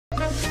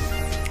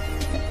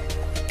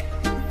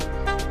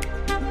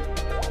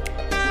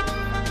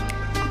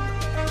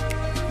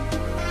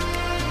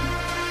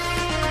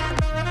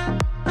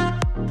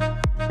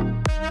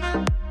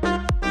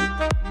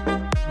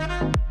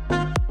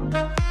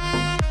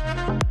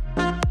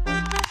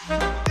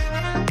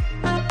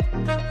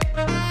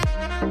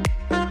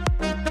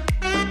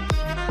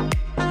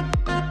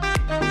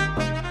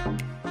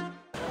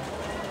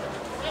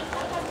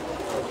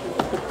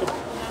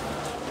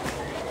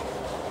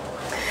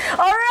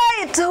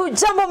Alright,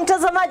 hujambo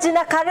mtazamaji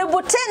na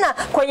karibu tena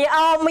kwenye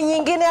awamu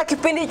nyingine ya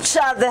kipindi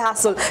cha The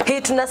Hustle.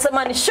 Hii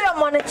tunasema ni show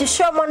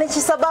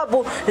mwananchi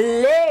sababu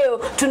leo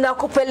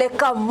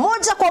tunakupeleka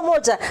moja kwa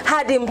moja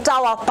hadi mtaa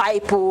wa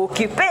Pipe,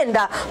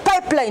 ukipenda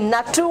Pipeline,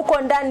 na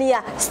tuko ndani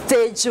ya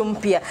stage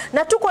mpya.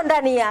 Na tuko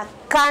ndani ya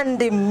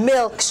Candy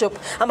Milk Shop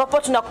ambapo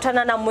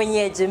tunakutana na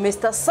mwenyeji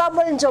Mr.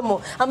 Samuel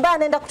Njomo ambaye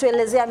anaenda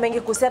kutuelezea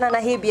mengi kuhusiana na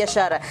hii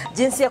biashara,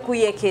 jinsi ya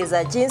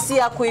kuiwekeza, jinsi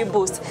ya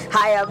kuiboost.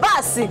 Haya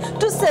basi,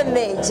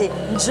 tusemeje?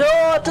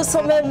 Njoo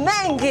tusome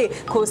mengi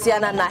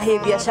kuhusiana na hii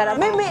biashara.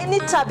 Mimi ni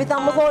Tabitha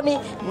Muthoni,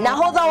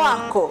 nahodha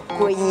wako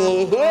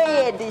kwenye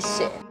hii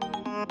edition.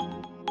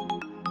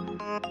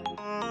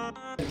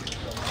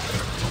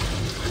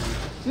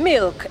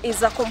 Milk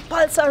is a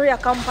compulsory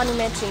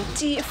accompaniment in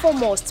tea for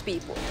most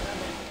people.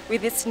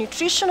 With its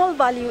nutritional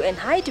value and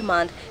high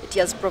demand, it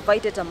has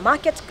provided a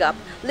market gap,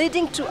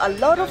 leading to a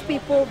lot of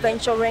people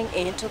venturing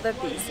into the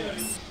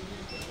business.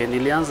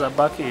 Nilianza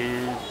back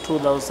in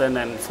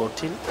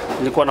 2014.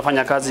 Nilikuwa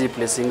nafanya kazi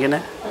place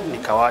nyingine,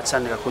 nikawacha,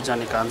 nikakuja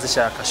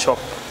nikaanzisha ka shop.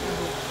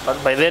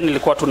 But by then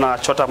nilikuwa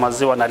tunachota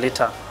maziwa na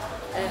liter.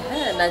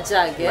 Na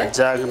jug, na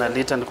jug na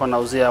liter, nilikuwa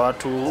nauzia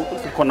watu,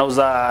 nilikuwa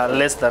nauza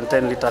less than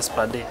 10 liters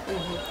per day.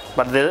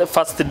 But the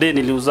first day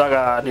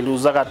niliuzaga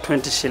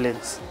 20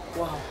 shillings.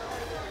 Wow.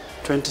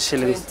 20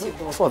 shillings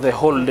for the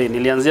whole day.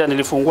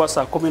 Nilifungua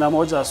saa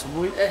 11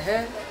 asubuhi.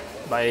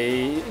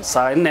 By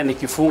saa 4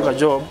 nikifunga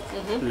job,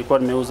 nilikuwa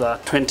nimeuza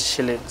 20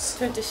 shillings.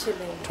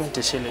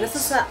 20 shillings. Na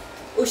sasa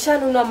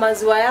ushanunua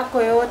maziwa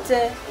yako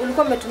yote,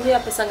 ulikuwa umetumia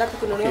pesa ngapi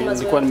kununua maziwa?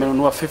 Nilikuwa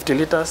nimenunua 50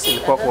 liters,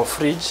 ilikuwa kwa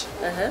fridge.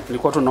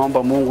 Nilikuwa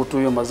tunaomba Mungu tu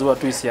hiyo maziwa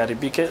tu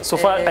isiharibike. So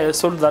far I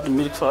sold that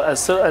milk for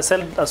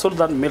I sold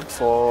that milk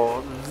for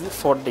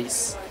 4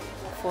 days.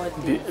 4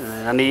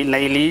 days. Na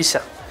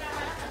iliisha.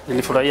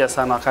 Nilifurahia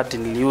sana wakati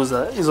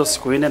niliuza hizo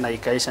siku 4 na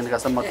ikaisha,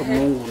 nikasema tu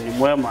Mungu ni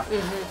mwema.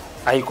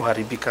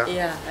 Haikuharibika.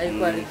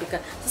 Haikuharibika.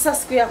 Sasa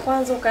siku ya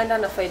kwanza ukaenda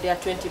na faida ya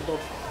 20 bob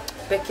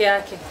peke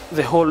yake.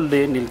 The whole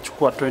day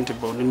nilichukua 20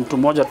 bob. Ni mtu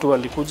mmoja tu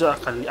alikuja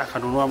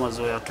akanunua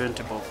maziwa ya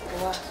 20 bob.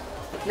 Wow.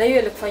 Na hiyo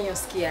ilikufanya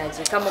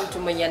usikiaje kama mtu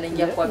mwenye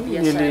anaingia kwa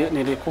biashara?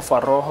 Nilikufa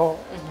roho.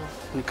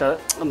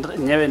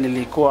 Nyewe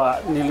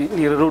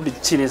nilirudi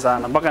chini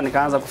sana mpaka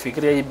nikaanza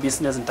kufikiria hii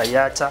business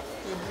nitaiacha.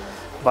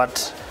 But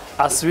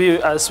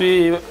as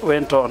we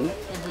went on,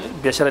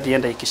 biashara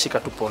ilienda ikishika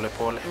tu pole.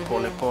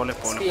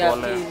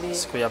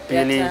 Siku ya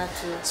pili,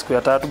 siku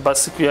ya tatu,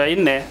 basi siku ya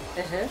 4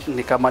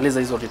 nikamaliza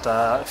hizo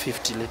lita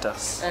 50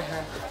 liters.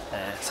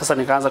 Sasa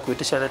nikaanza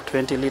kuitisha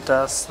 20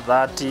 liters,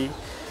 30,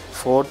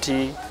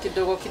 40,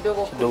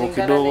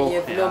 kidogo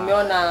vile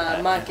umeona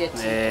market.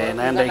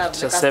 Naenda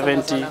ikitisha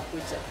 70.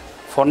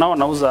 For now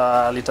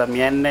nauza lita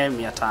 400,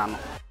 500.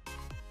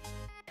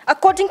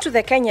 According to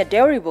the Kenya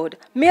Dairy Board,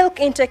 milk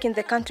intake in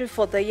the country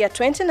for the year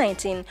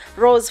 2019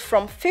 rose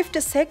from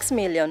 56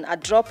 million, a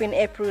drop in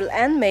April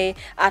and May,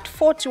 at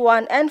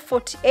 41 and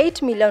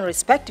 48 million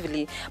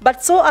respectively,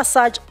 but saw a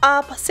surge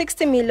up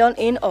 60 million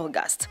in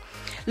August.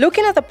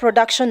 Looking at the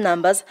production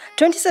numbers,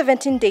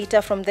 2017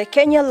 data from the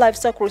Kenya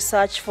Livestock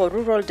Research for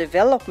Rural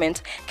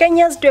Development,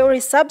 Kenya's dairy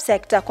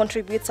subsector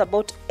contributes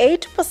about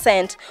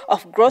 8%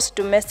 of gross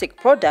domestic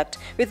product,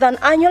 with an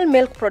annual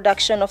milk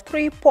production of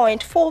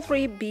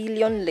 3.43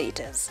 billion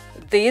liters.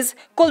 These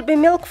could be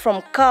milk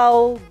from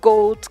cow,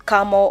 goat,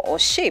 camel, or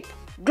sheep.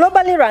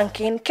 Globally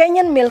ranking,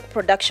 Kenyan milk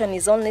production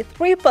is only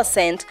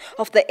 3%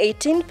 of the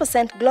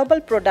 18% global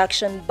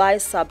production by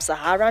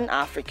sub-Saharan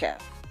Africa.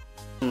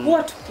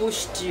 What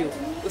pushed you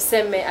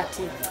useme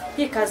ati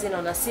hii kazi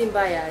naona si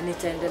mbaya,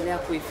 nitaendelea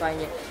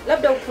kuifanya?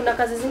 Labda kuna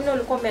kazi zingine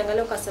ulikuwa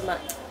umeangalia ukasema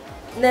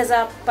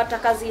naweza pata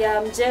kazi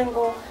ya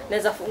mjengo,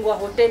 naweza fungua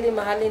hoteli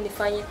mahali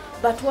nifanye,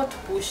 but what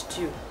pushed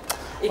you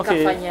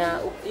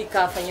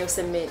ikafanya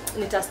useme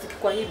nitastiki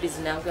kwa hii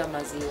business yangu ya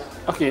maziwa?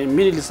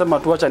 Mimi nilisema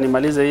tu acha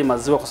nimalize hii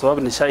maziwa kwa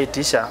sababu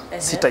nishaitisha,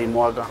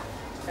 sitaimwaga.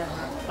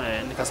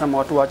 Nikasema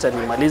watu wacha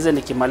nimalize,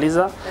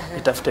 nikimaliza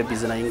nitafute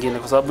business nyingine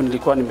kwa sababu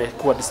nilikuwa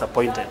nimekuwa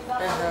disappointed.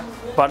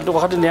 But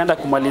wakati nilienda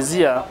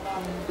kumalizia,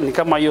 ni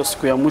kama hiyo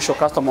siku ya mwisho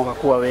customer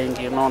wakakuwa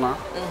wengi, unaona.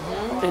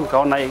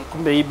 Nikaona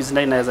kumbe hii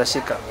business inaweza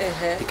shika.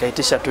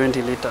 Nikaitisha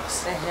 20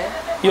 liters.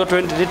 Hiyo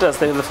 20 liters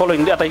the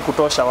following day hata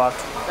ikutosha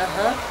watu.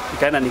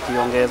 Nikaenda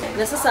nikiongeza.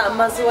 Na sasa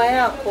maziwa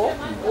yako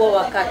huo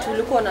wakati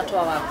ulikuwa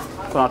unatoa wapi?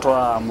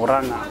 Tunatoa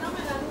Murang'a.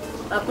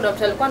 Kuna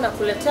mtu alikuwa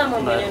anakuletea ama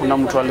mwenyewe? Kuna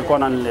mtu alikuwa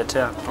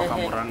ananiletea kutoka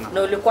Murang'a.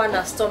 Na ulikuwa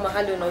na store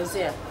mahali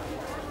unauzia?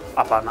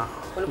 Hapana.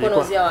 Ulikuwa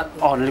unauzia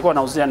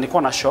wapi?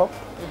 Nilikuwa na shop.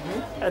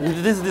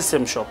 This is the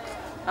same shop.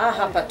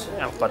 Hapa tu.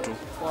 Hapa tu.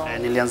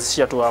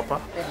 Nilianzishia tu hapa.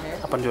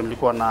 Hapa ndio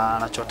nilikuwa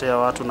nachotea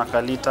watu na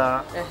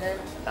kalita.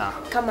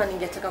 Kama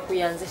ningetaka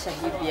kuianzisha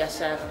hii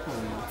biashara,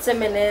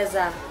 sema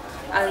naweza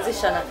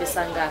anzisha na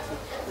pesa ngapi?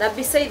 Na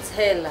besides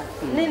hela,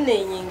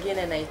 nini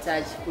nyingine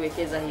nahitaji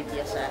kuwekeza hii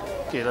biashara?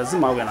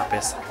 Lazima uwe na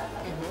pesa.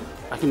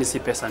 Lakini si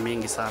pesa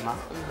mingi sana.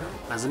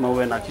 Lazima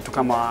uwe na kitu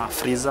kama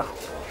freezer.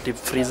 deep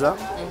freezer.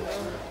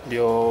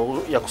 Ndio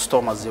ya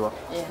kustore maziwa.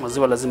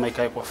 Maziwa lazima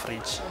ikae kwa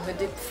fridge.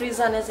 Deep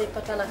freezer naweza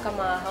ipatana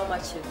kama how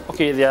much?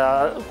 Okay,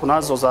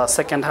 kunazo za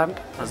second hand,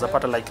 unaweza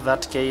pata like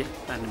 30k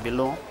and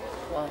below.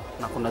 Wow.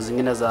 Na kuna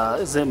zingine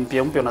za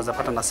mpya unaweza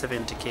pata na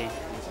 70k.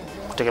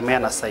 Kutegemea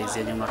na size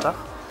yenye unataka.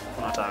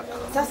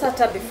 Sasa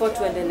hata before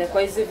tuendelee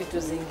kwa hizi vitu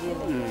zingine.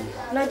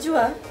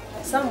 Unajua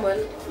Samuel,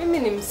 mimi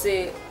ni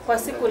msee kwa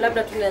siku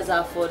labda tunaweza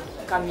afford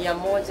kama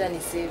 100 ni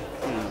save,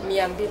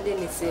 200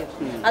 ni save.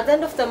 At the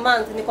end of the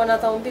month niko na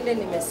 200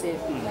 nimesave.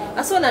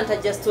 Asa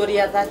nataja story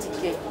ya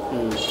 30k.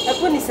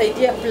 Hebu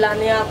nisaidie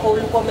plan yako,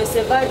 ulikuwa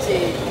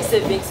umesaveaje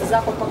savings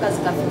zako mpaka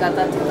zikafika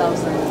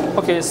 30,000?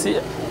 Okay,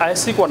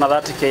 sikuwa na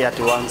 30k at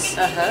once.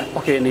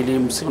 Okay,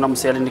 kuna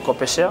msee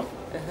alinikopeshea.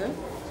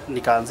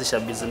 Nikaanzisha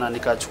business,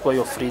 nikachukua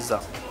hiyo freezer.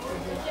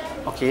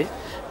 Okay.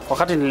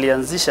 Wakati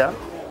nilianzisha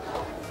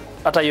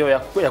hata hiyo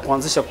ya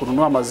kuanzisha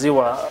kununua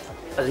maziwa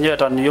yenyewe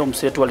hata niyo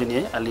msetu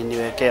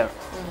aliniwekea.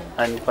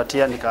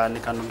 Alinipatia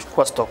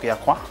nikachukua stock ya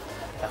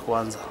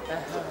kwanza.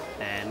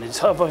 Ni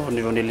sababu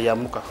ndivyo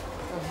niliamka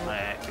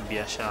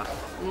kibiashara.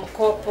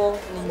 Mkopo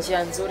ni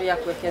njia nzuri ya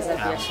kuwekeza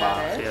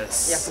biashara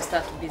ya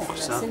kustart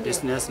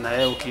business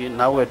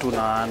na uwe tu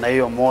na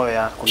hiyo moyo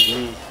ya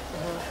kunini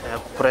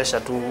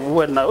pressure tu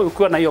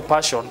ukiwa na hiyo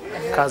passion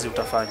kazi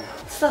utafanya.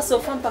 Sasa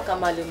sofa mpaka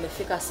mali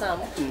umefika Sam,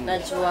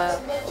 najua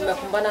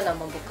umekumbana na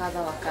mambo kadha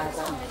wa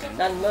kadha.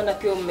 Na nimeona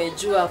pia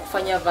umejua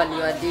kufanya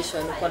value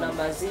addition, uko na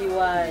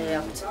maziwa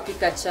ya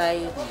kupika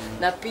chai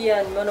na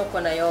pia nimeona uko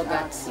na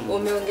yogurt.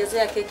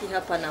 Umeongezea keki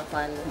hapa na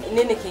pale.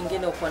 Nini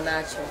kingine uko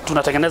nacho?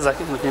 Tunatengeneza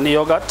ni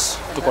yogurt,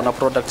 tuko na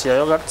product ya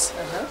yogurt.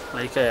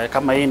 Like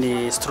kama hii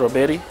ni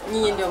strawberry.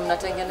 Nyinyi ndio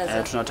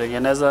mnatengeneza?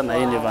 Tunatengeneza na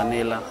hii ni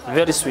vanilla.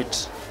 Very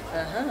sweet.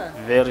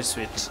 Very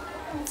sweet.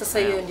 Sasa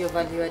hiyo ndio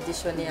value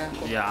addition yako.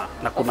 Yeah,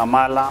 na kuna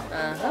mala.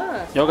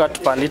 Yogurt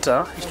per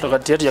liter,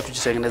 yogurt yetu ya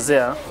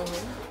kujitengenezea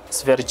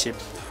it's very cheap.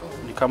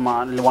 Ni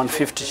kama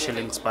 150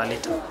 shillings per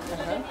liter.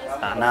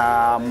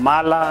 Na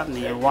mala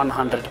ni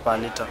 100 per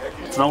liter.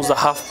 Tunauza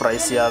half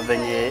price ya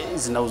venye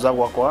zinauzwa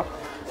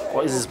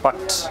kwa hizi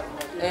packed.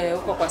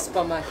 Uko kwa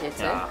supermarket.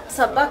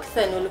 Sasa back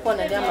then ulikuwa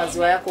unaendea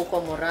maziwa yako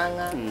huko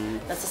Murang'a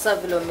na sasa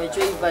vile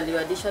umejua hii value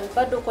addition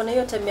bado uko na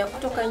hiyo time ya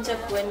kutoka nje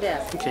kuendea.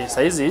 Okay,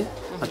 sasa hizi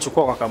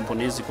nachukua kwa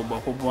kampuni hizi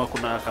kubwa.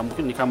 Kuna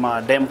kampuni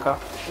kama Demka,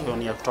 hiyo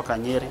ni ya kutoka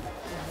Nyeri.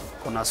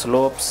 Kuna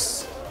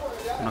Slopes,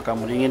 kuna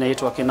kampuni nyingine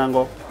inaitwa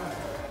Kinango.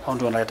 Hao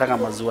ndio wanataka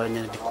maziwa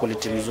yenye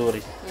quality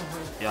nzuri.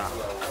 Yeah.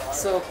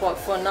 So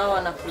for now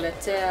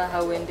anakuletea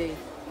hauendei.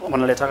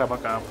 Wanaletaka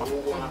mpaka hapa.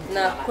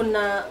 Na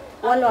kuna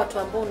wale watu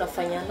ambao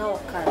unafanya nao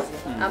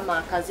kazi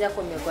ama kazi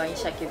yako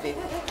imegawanyisha kivipi?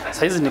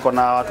 Sasa hizi niko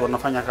na watu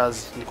wanafanya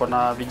kazi. Niko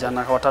na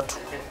vijana 3.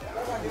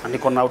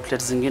 Niko na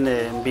outlets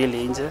zingine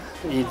 2 nje.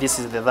 This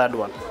is the third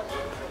one.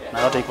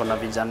 Na yote iko na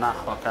vijana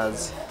wa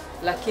kazi.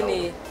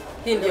 Lakini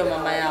hii ndio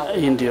mama yao.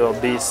 Hii ndio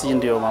base, hii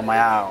ndio mama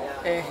yao.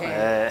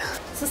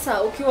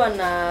 Sasa ukiwa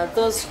na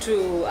those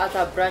 2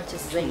 other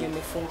branches zenye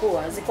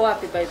umefungua, ziko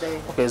wapi by the way?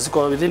 Okay,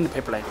 ziko within the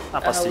pipeline.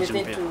 Hapa stage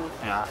mpya.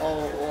 Yeah.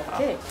 Oh,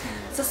 okay.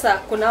 Sasa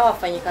kuna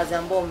wafanyikazi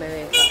ambao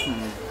umeweka.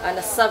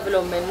 Ana sasa vile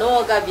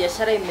umenoga,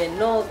 biashara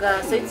imenoga,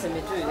 sasa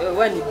tuseme tu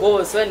wewe ni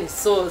boss, wewe ni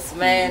sauce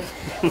man.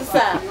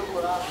 Sasa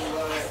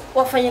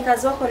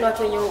wafanyikazi wako ni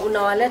watu wenye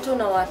unawaleta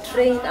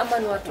unawatrain ama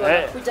ni watu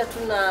wanakuja tu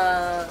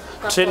na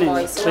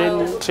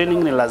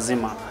training ni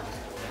lazima.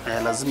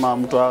 Lazima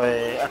mtu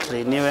awe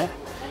atrainiwe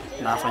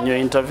na afanywe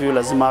interview,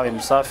 lazima awe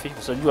msafi.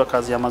 Unajua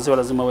kazi ya maziwa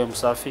lazima awe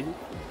msafi.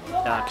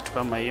 Ya kitu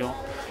kama hiyo.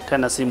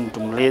 Tena si mtu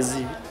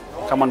mlezi.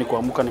 Kama ni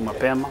kuamka ni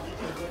mapema,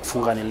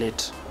 kufunga ni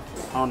late.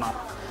 Unaona?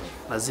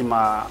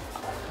 Lazima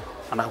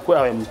anakuwa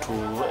awe mtu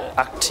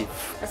active.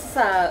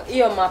 Sasa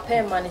hiyo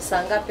mapema ni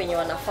saa ngapi yenye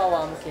wanafaa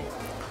waamke?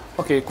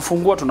 Okay,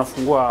 kufungua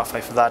tunafungua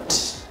 5:30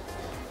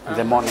 in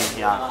the morning,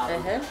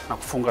 na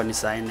kufunga ni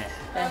saa 4.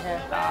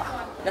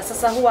 Na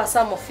sasa huwa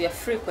some of your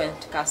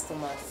frequent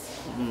customers?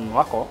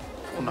 Wako,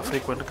 kuna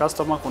frequent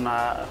customer,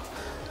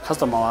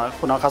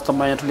 kuna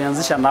customer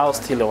tulianzisha nao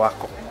still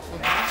wako.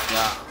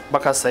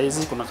 Mpaka sasa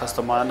hizi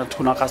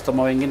kuna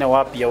customer wengine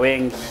wapya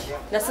wengi.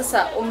 Na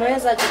sasa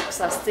umeweza je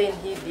kusustain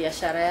hii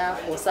biashara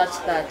yako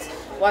such that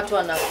watu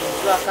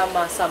wanakujua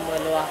kama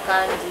Samuel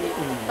Wakandi?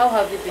 How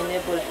have you been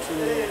able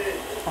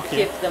to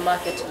keep the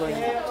market going?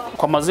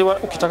 Kwa maziwa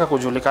ukitaka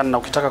kujulikana na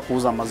ukitaka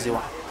kuuza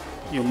maziwa,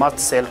 you must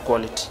sell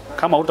quality.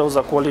 Kama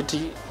utauza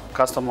quality,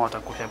 customer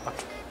watakuhepa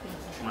tu.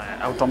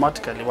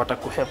 Automatically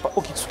watakuhepa.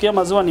 Ukisikia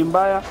maziwa ni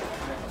mbaya,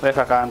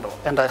 weka kando,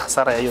 enda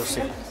hasara ya hiyo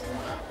siku.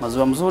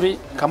 Maziwa mzuri,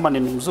 kama ni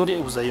mzuri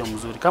uza hiyo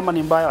mzuri, kama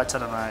ni mbaya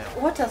achana nayo.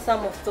 What are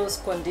some of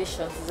those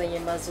conditions zenye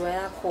maziwa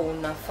yako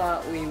unafaa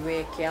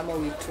uiweke ama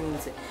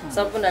uitunze?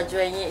 Sababu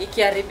najua yenyewe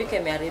ikiharibika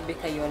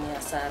imeharibika, hiyo ni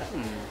hasara.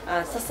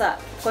 Sasa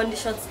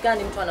conditions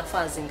gani mtu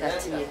anafaa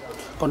zingatie?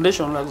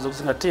 Condition la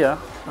kuzingatia,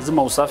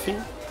 lazima usafi,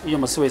 hiyo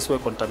maziwa isiwe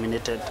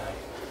contaminated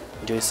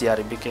ndio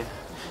isiharibike.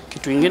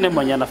 Kitu kingine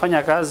mwenye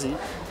anafanya kazi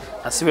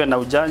asiwe na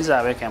ujanja,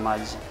 aweke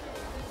maji.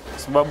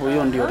 sababu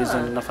hiyo ndio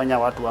reason inafanya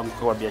watu wangu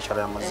kwa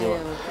biashara ya maziwa.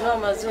 Kuna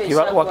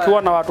maziwa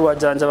wakiwa na watu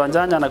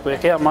wajanja na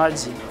kuwekea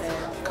maji,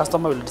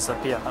 customer will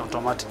disappear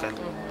automatically.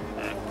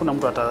 Kuna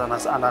mtu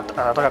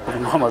anataka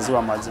kununua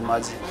maziwa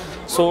maji.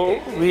 So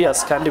we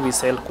as Candy we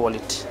sell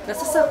quality. Na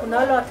sasa kuna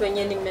wale watu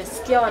wenye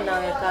nimesikia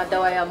wanaweka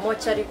dawa ya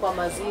mochari kwa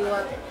maziwa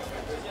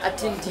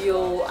ati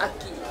ndio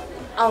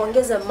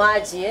aongeze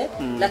maji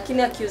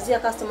lakini akiuzia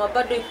customer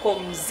bado iko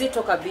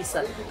mzito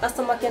kabisa.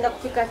 Customer akienda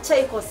kupika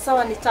chai iko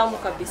sawa, ni tamu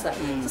kabisa.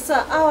 Sasa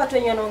hao watu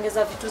wenye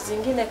wanaongeza vitu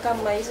zingine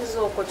kama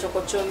hizo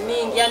kochokocho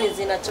mingi, yani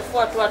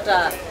zinachafua tu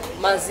hata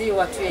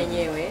maziwa tu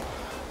yenyewe.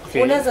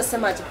 Unaweza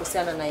sema ati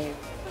kuhusiana na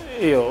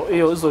hiyo?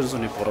 Hizo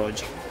ni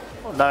porojo.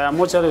 Dawa ya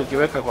mochari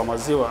ukiweka kwa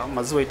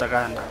maziwa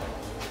itakanda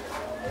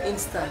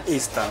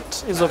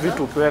instant. Hizo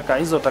vitu ukiweka,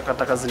 hizo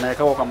takataka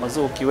zinawekwa kwa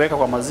maziwa, ukiweka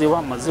kwa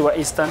maziwa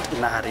instant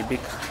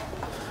inaharibika.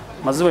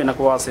 Maziwa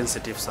inakuwa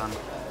sensitive sana.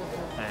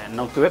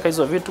 Na ukiweka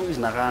hizo vitu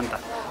inaganda.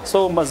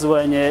 So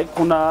maziwa yenye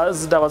kuna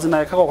dawa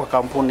zinawekwa kwa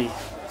kampuni.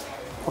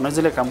 Kuna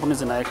zile kampuni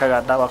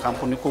zinaweka dawa,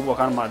 kampuni kubwa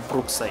kama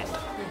Brookside.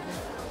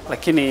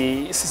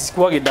 Lakini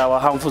sikuwagi dawa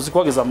harmful,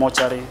 sikuwagi za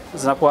mochari,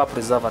 zinakuwa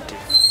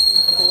preservative.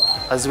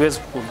 Haziwezi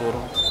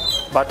kukudhuru.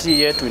 But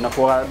hii yetu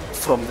inakuwa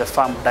from the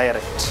farm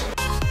direct.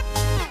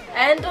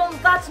 And on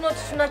that note,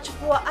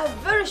 tunachukua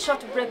a very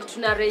short break,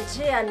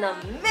 tunarejea na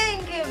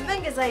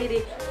mengi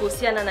zaidi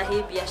kuhusiana na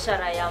hii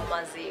biashara ya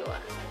maziwa.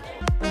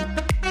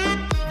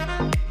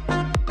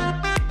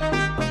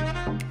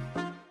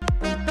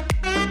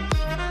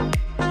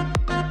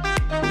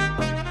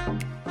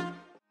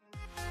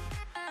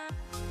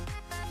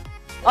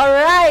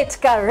 Alright,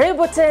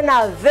 karibu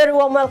tena, very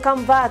warm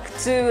welcome back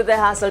to the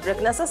hustle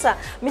break. Na sasa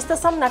Mr.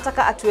 Sam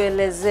nataka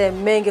atueleze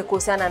mengi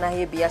kuhusiana na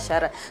hii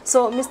biashara.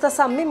 So Mr.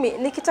 Sam, mimi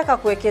nikitaka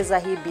kuwekeza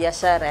hii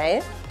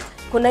biashara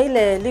kuna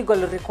ile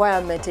legal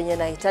requirement yenye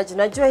nahitaji.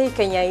 Najua hii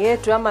Kenya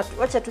yetu, ama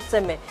wacha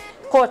tuseme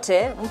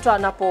kote, mtu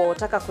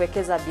anapotaka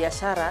kuwekeza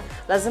biashara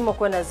lazima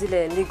kuwe na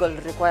zile legal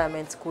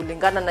requirements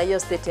kulingana na hiyo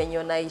state yenye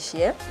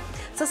unaishi.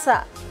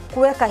 Sasa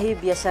kuweka hii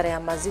biashara ya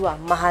maziwa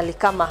mahali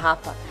kama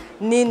hapa,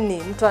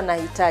 nini mtu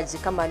anahitaji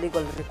kama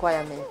legal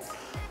requirements?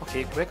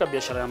 Okay, kuweka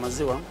biashara ya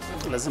maziwa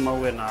lazima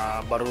uwe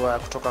na barua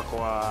kutoka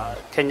kwa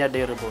Kenya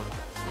Dairy Board.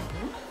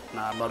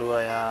 Na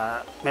barua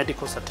ya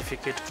medical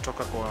certificate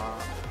kutoka kwa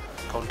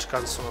County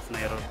Council of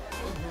Nairobi.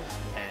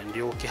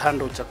 Ndio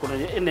ukihandle chakula,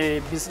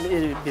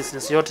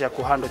 business yote ya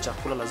kuhandle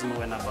chakula lazima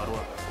uwe na barua.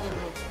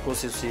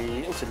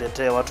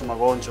 Usiletee watu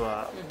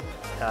magonjwa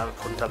ya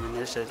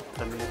contaminated.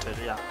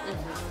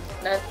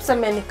 Na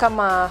tuseme ni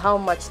kama how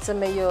much,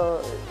 tuseme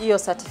hiyo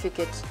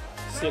certificate?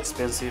 Si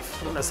expensive.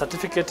 Na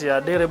certificate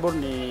ya Dairy Board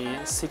ni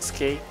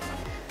 6K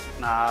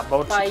na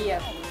about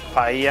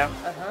per year.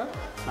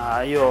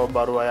 Na hiyo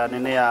barua ya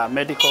ya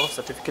medical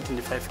certificate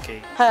ni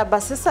 5K. Haya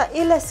basi, sasa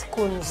ile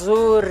siku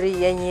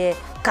nzuri yenye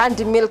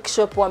Candy Milk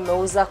Shop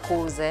wameuza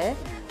kuuze,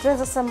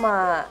 tunaweza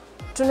sema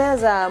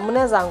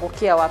mnaweza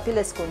angukia wapi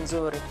ile siku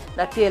nzuri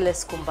na pia ile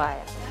siku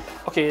mbaya?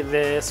 Okay,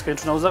 the siku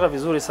tunauzaga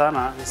vizuri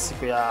sana ni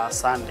siku ya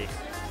Sunday.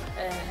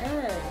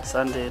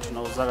 Sunday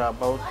tunauzaga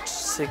about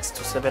 600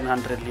 to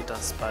 700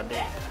 liters per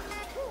day.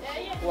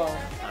 Wow.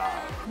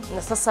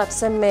 Na sasa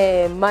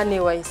tuseme money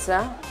wise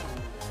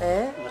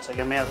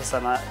nategemea sasa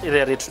na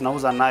ile rate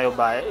tunauza nayo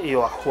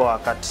hiyo kwa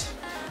wakati.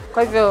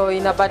 Kwa hivyo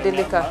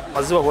inabadilika.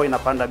 Maziwa huwa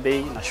inapanda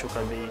bei na shuka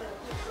bei.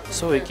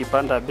 So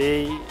ikipanda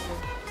bei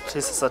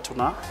sasa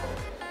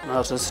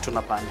sisi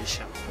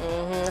tunapandisha.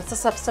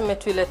 Sasa tuseme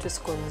tu ile tu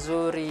siku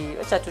nzuri,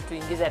 acha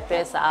tuingize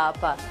pesa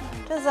hapa.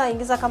 Tunaweza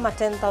ingiza kama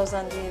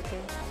 10,000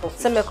 hivi.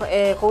 Tuseme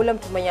kwa ule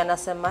mtu mwenye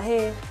anasema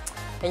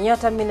yenyewe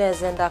hata mimi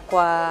naenda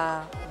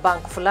kwa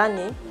bank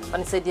fulani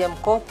wanisaidie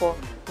mkopo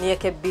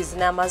niweke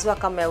business ya maziwa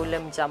kama ya ule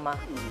mjamaa.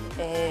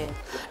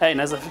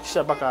 Inaweza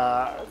fikisha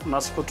mpaka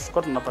kuna siku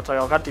tulikuwa tunapata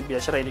wakati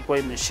biashara ilikuwa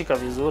imeshika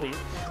vizuri.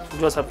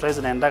 Unajua surprise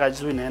inaendaga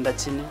juu inaenda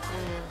chini.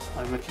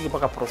 Imekiki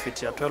mpaka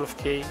profit ya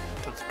 12K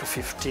to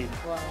 15.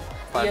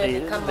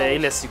 Wow.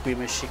 Ile siku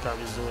imeshika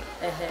vizuri.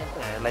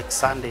 Like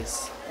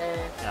Sundays.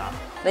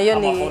 Na hiyo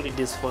ni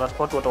holidays for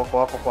watu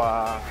wako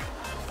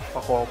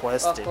kwa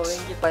estate. Wako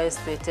wengi kwa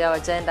estate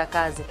hawajaenda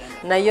kazi.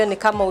 Na hiyo ni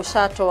kama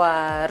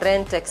ushatoa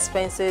rent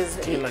expenses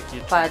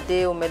per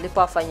day,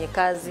 umelipa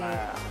wafanyikazi.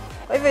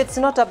 Kwa hivyo it's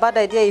not a bad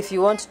idea if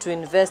you want to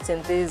invest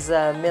in this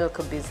milk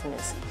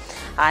business.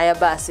 Haya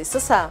basi,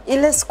 sasa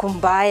ile siku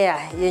mbaya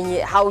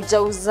yenye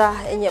haujauza,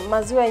 yenye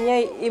maziwa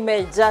yenyewe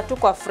imejaa tu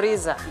kwa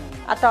freezer,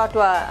 hata watu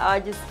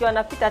hawajisikia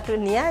wanapita tu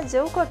niaje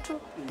huko tu.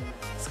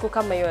 Siku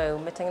kama hiyo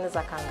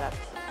umetengeneza kangapi?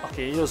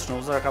 Okay, hiyo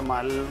tunauza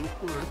kama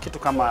kitu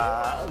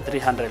kama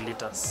 300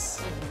 liters.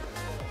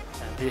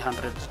 300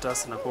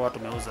 liters nakuwa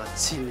tumeuza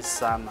chini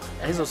sana.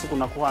 Hizo siku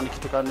nakuwa ni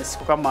kitu kama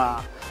siku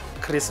kama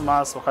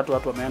Christmas, wakati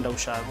watu wameenda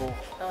ushago.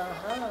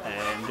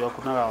 Ndio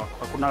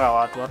kunaga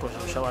watu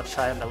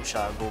washaenda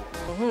ushago.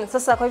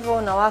 Sasa kwa hivyo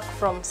una work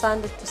from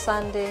Sunday to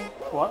Sunday?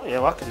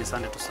 Work ni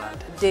Sunday to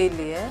Sunday.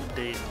 Daily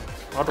Daily.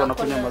 Watu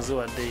wanakunywa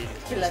maziwa daily.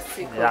 Kila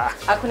siku.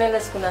 Hakuna ile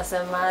siku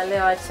nasema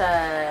leo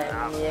acha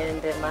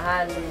niende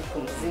mahali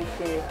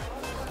pumzike.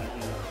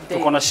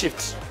 tuko na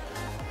shift.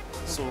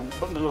 So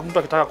mtu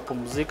akitaka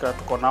kupumzika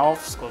tuko na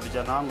off kwa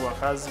vijana wangu wa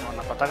kazi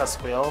wanapataka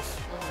siku ya off.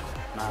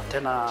 Na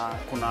tena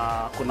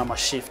kuna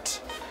mashift.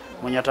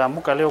 Mwenye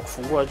ataamka leo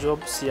kufungua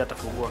job si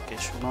atafungua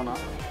kesho. Unaona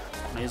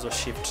kuna hizo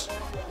shift.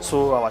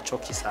 So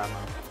hawachoki sana.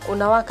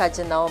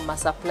 Unawakaje nao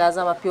suppliers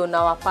ama pia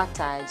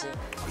unawapata aje?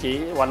 Okay,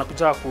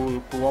 wanakuja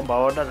kuomba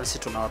order na sisi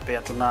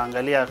tunawapea.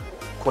 Tunaangalia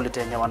quality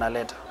yenye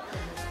wanaleta.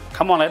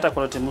 Kama wanaleta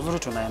quality mzuri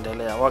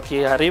tunaendelea.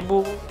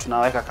 Wakiharibu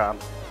tunaweka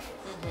kando.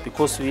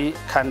 Because we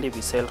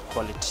sell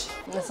quality.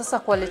 Na sasa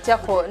quality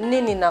yako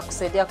nini na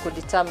kusaidia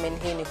kudetermine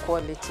hii ni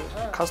quality?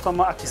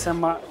 Customer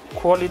akisema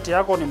quality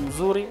yako ni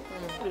mzuri,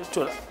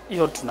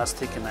 hiyo tuna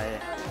stick na yeye.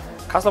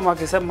 Customer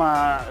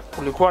akisema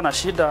kulikuwa na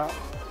shida,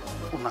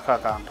 unakaa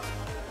kando.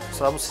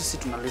 Sababu sisi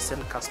tuna listen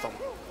customer.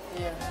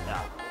 Yeah.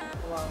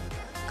 Wow.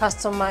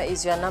 Customer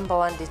is your number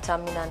one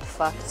determinant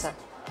factor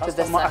to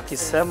the success.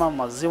 Akisema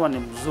maziwa ni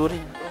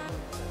mzuri,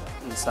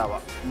 ni sawa.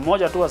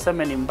 Mmoja tu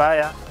aseme ni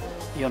mbaya,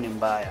 hiyo ni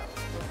mbaya.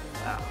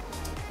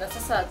 Na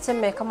sasa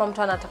tuseme kama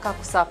mtu anataka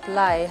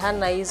kusupply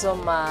hana hizo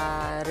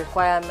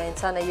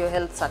requirements, hana hiyo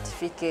health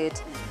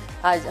certificate,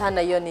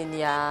 hana hiyo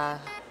nini ya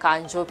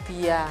kanjo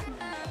pia.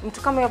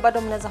 Mtu kama hiyo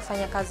bado mnaweza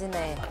fanya kazi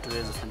naye?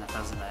 Hatuwezi fanya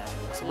kazi naye.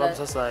 Kwa sababu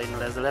sasa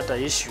inaweza leta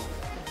issue.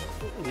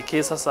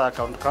 Nikie sasa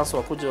account council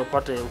wakuje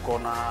wapate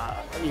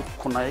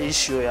kuna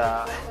issue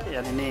ya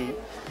nini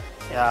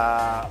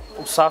ya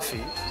usafi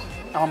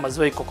ama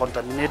maziwa iko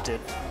contaminated.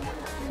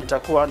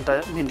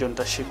 Mimi ndio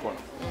nitashikwa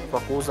kwa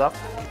kuuza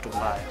kitu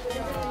mbaya.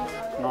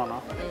 Unaona?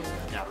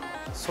 Yeah.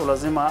 So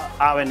lazima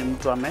awe ni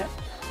mtu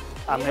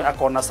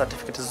akona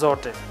certificate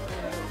zote.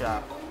 Yeah.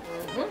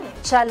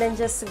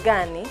 Challenges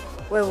gani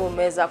wewe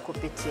umeweza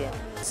kupitia?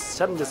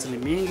 Challenges ni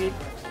mingi.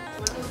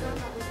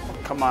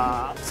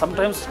 Kama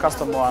sometimes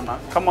customer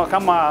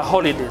kama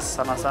holidays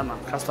sana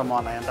customer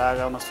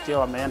wanaendaga unasikia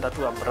wameenda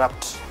tu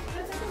abrupt.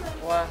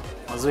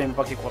 Maziwa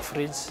imebaki kwa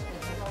fridge.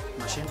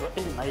 Unashindwa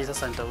na hii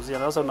sasa nitauzia.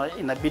 Sasa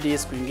inabidi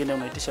siku nyingine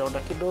unaitisha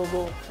order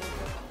kidogo.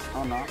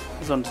 Unaona,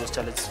 hizo ndizo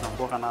challenges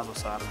tunakuwa nazo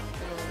sana.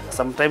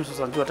 Sometimes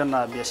unajua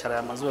tena biashara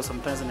ya maziwa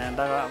sometimes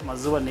inaendaga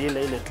maziwa ni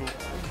ile tu.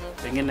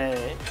 Pengine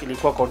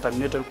ilikuwa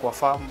contaminated kwa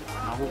farm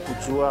na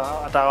hukujua,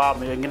 hata wao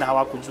wengine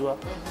hawakujua.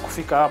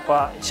 Kufika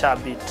hapa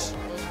shabit.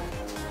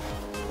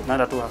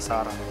 Unaenda tu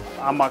hasara.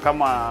 Ama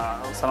kama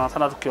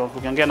sana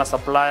tukiongea na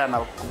supplier na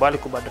kubali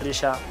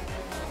kubadilisha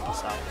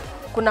sawa.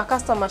 Kuna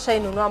customer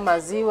shainunua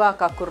maziwa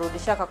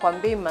akakurudisha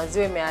akakwambia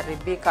maziwa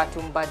imeharibika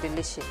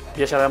tumbadilishe.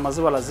 Biashara ya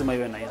maziwa lazima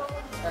iwe na hiyo.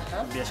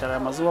 Biashara ya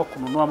maziwa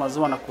kununua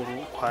maziwa na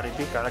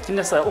kuharibika.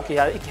 Lakini sasa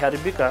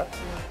ikiharibika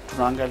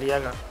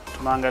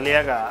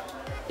tunaangaliaga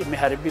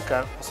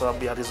imeharibika kwa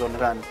sababu ya reason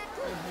gani.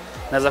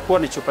 Naweza kuwa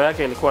ni chupa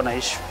yake ilikuwa na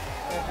issue.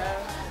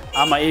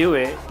 Ama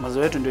iwe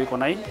maziwa yetu ndio iko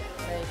na hii.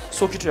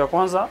 So kitu ya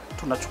kwanza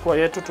tunachukua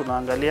yetu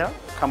tunaangalia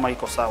kama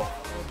iko sawa.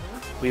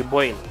 We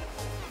boil.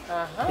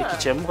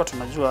 Ikichemka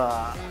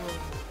tunajua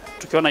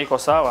tukiona iko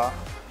sawa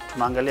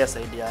tunaangalia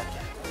side yake.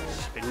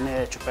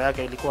 Pengine chupa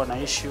yake ilikuwa na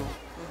issue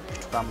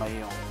kitu kama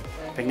hiyo.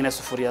 Pengine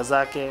sufuria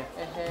zake.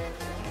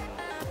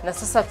 Na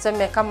sasa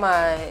tuseme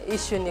kama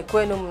issue ni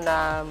kwenu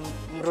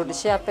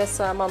mnamrudishia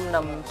pesa ama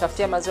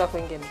mnamtafutia maziwa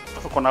kwingine?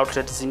 Tuko na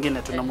outlet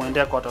zingine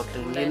tunamuendea kwa outlet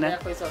nyingine.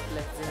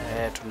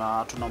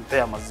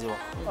 Tunampea maziwa.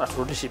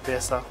 Aturudishi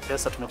pesa.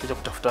 Pesa tumekuja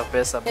kutafuta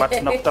pesa but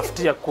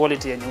tunakutafutia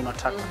quality yenye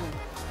unataka.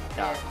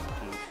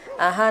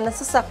 Na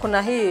sasa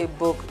kuna hii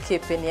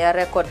bookkeeping ya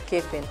record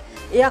keeping.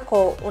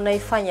 Yako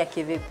unaifanya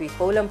kivipi?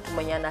 Kwa ule mtu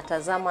mwenye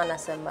anatazama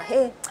anasema,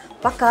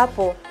 paka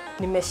hapo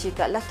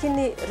nimeshika,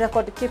 lakini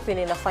record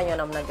keeping inafanywa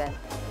namna gani?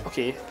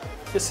 Okay,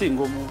 si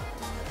ngumu.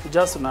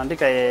 Just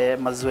unaandika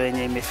maziwa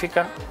yenye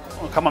imefika.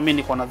 Kama mimi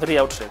niko na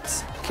 3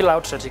 outlets. Kila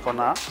outlet iko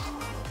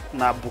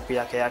na book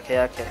yake.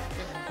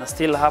 Na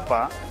still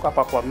hapa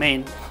kwa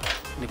main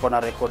niko na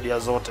record ya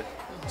zote.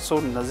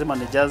 So lazima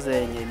nijaze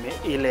yenye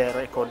ile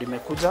record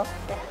imekuja.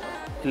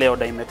 Ile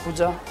order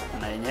imekuja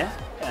na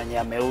yenye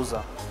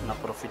ameuza na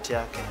profit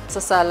yake.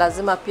 Sasa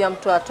lazima pia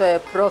mtu atoe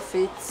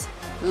profits,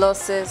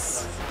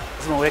 losses.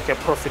 Lazima uweke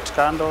profit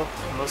kando,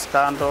 loss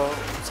kando.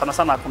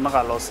 Sana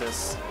hakuna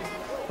losses.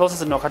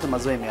 Losses ni wakati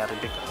maziwa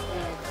imeharibika.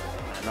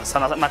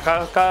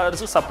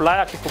 Na supplier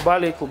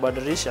akikubali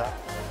kubadilisha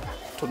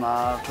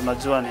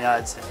tunajua ni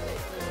aje.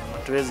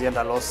 Hatuwezi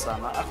enda loss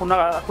sana.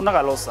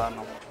 Hakuna loss sana.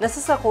 Na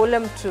sasa kwa ule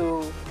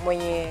mtu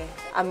mwenye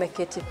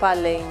ameketi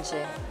pale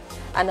nje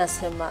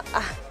anasema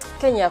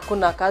Kenya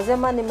kuna kazi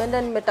ama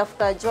nimeenda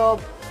nimetafuta job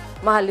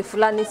mahali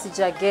fulani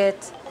sijaget,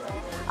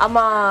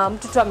 ama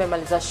mtu tu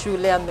amemaliza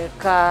shule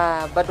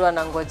amekaa bado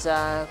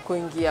anangoja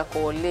kuingia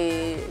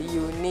kole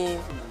uni,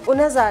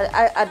 unaweza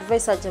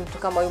advise aje mtu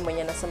kama huyu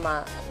mwenye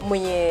anasema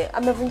mwenye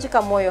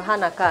amevunjika moyo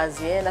hana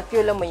kazi na pia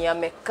yule mwenye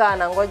amekaa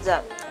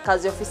anangoja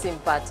kazi ofisi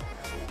impate,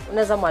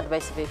 unaweza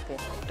muadvise vipi?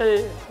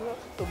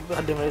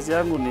 Advice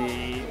yangu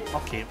ni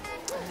okay,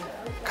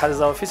 kazi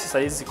za ofisi saa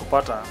hizi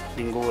kupata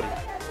ni ngori.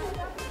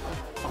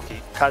 Okay,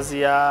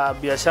 kazi ya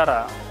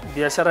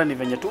biashara ni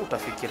venye tu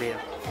utafikiria.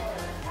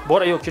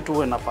 Bora hiyo kitu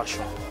uwe na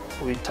passion.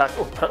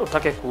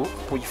 Utake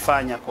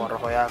kuifanya kwa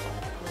roho yako.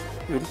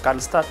 you can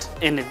start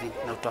anything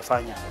na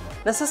utafanya.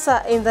 Na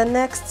sasa in the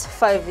next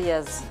 5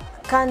 years,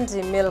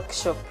 Kandi Milk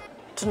Shop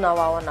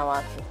tunawaona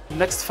wapi?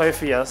 Next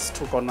 5 years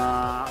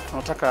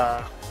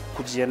tunataka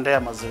kujiendea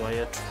maziwa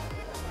yetu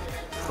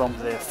from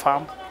the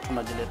farm,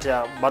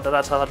 tunajiletea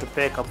badala sasa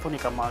tupee kampuni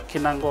kama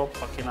Kinango,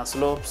 akina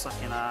Slopes,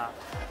 akina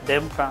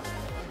Demka.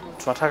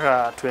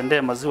 Tunataka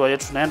tuendee maziwa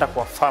yetu, tunaenda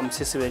kwa farm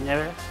sisi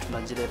wenyewe,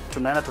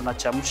 tunaenda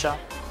tunachemsha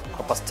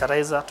kwa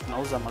pasteurizer,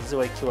 tunauza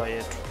maziwa ikiwa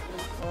yetu.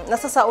 Na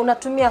sasa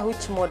unatumia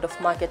which mode of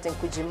marketing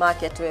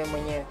kujimarket wewe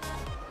mwenyewe?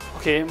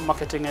 Okay,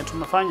 marketing yetu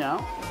tunafanya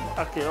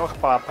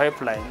kwa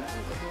pipeline.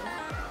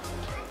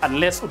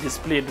 Unless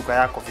udisplay duka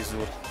yako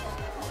vizuri.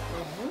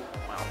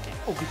 Okay.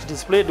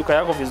 Ukidisplay duka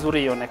yako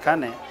vizuri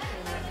ionekane,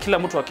 kila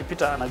mtu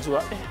akipita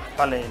anajua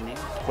pale ni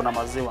kuna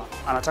maziwa.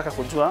 Anataka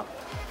kujua,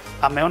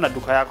 ameona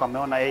duka yako,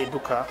 ameona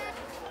duka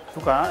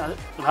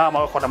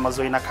kama kwa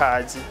maziwa inakaa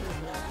aje.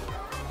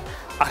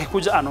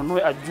 Akikuja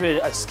anunue,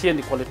 ajue, asikie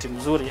ni quality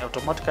mzuri,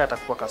 automatically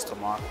atakuwa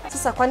customer wako.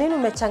 Sasa kwa nini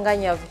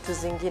umechanganya vitu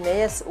zingine?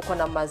 Yes, uko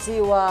na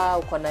maziwa,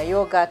 uko na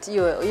yogurt.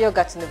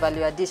 Yogurt ni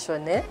value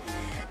addition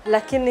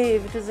Lakini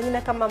vitu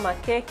zingine kama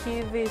makeki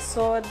hivi,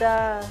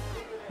 soda,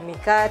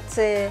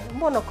 mikate,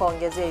 mbona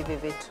kaongezea hivi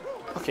vitu?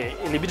 Okay,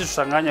 ilibidi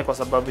tuchanganye kwa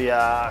sababu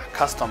ya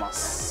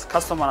customers.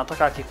 Customer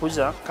anataka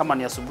akikuja kama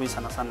ni asubuhi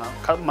sana.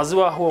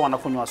 Maziwa huwa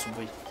wanakunywa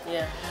asubuhi.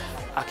 Yeah.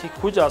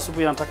 Akikuja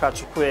asubuhi anataka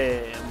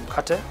achukue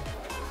mkate,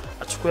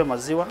 achukue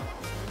maziwa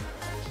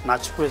na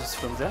achukue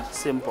from the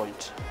same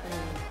point.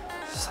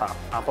 Sasa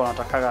hapo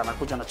anataka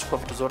anakuja anachukua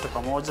vitu zote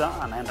pamoja,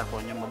 anaenda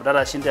kwa nyumba.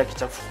 Badala ashinde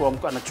akichukua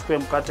anachukua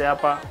mkate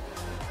hapa,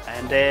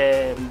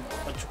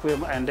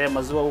 aende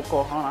maziwa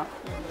huko,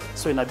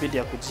 so inabidi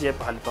akujie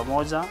pahali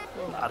pamoja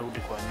na arudi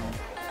kwa nyumba.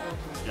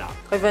 Yeah.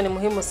 Kwa hivyo ni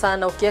muhimu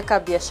sana ukiweka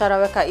biashara,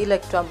 weka ile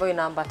kitu ambayo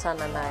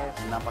inaambatana nayo.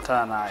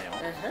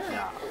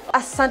 Yeah.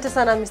 Asante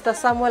sana Mr.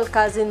 Samuel,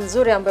 kazi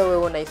nzuri ambayo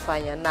wewe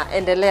unaifanya na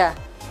endelea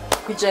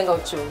kujenga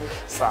uchumi.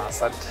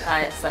 Asante.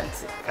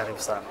 Asante. Karibu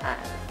sana.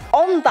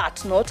 On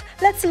that note,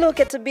 let's look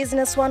at a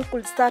business one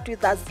could start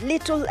with as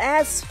little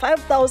as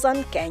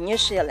 5,000 Kenya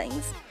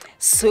shillings.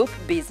 Soup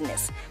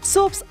business.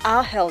 Soups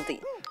are healthy.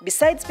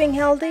 Besides being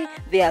healthy,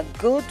 they are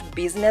good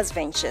business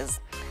ventures.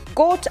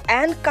 Goat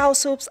and cow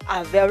soups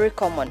are very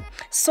common.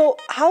 So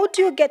how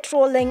do you get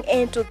rolling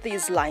into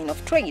this line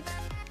of trade?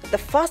 The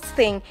first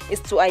thing is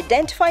to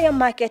identify a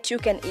market you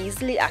can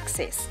easily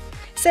access.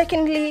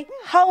 Secondly,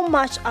 how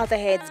much are the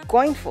heads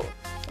going for?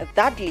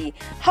 Thirdly,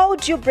 how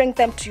do you bring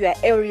them to your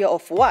area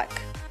of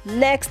work?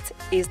 Next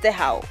is the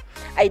how.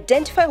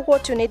 Identify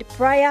what you need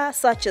prior,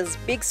 such as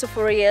big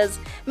sufurias,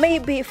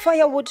 maybe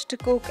firewood to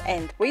cook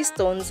and 3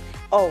 stones,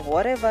 or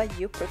whatever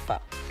you prefer.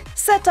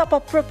 Set up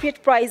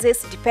appropriate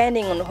prices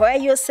depending on where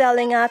you're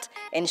selling at,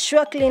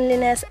 ensure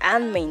cleanliness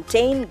and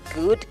maintain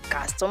good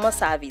customer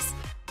service.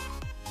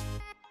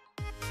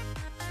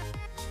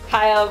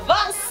 Haya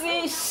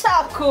basi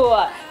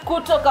shakuwa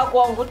kutoka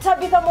kwangu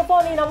Tabitha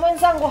Moponi na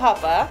mwenzangu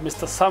hapa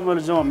Mr. Samuel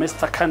Njomo,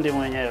 Mr. Kandi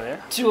mwenyewe.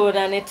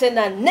 Tuonane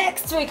tena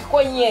next week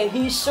kwenye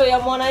hii show ya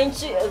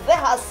Mwananchi The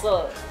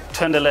Hustle.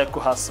 Tuendelee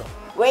kuhustle.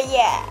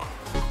 Yeah.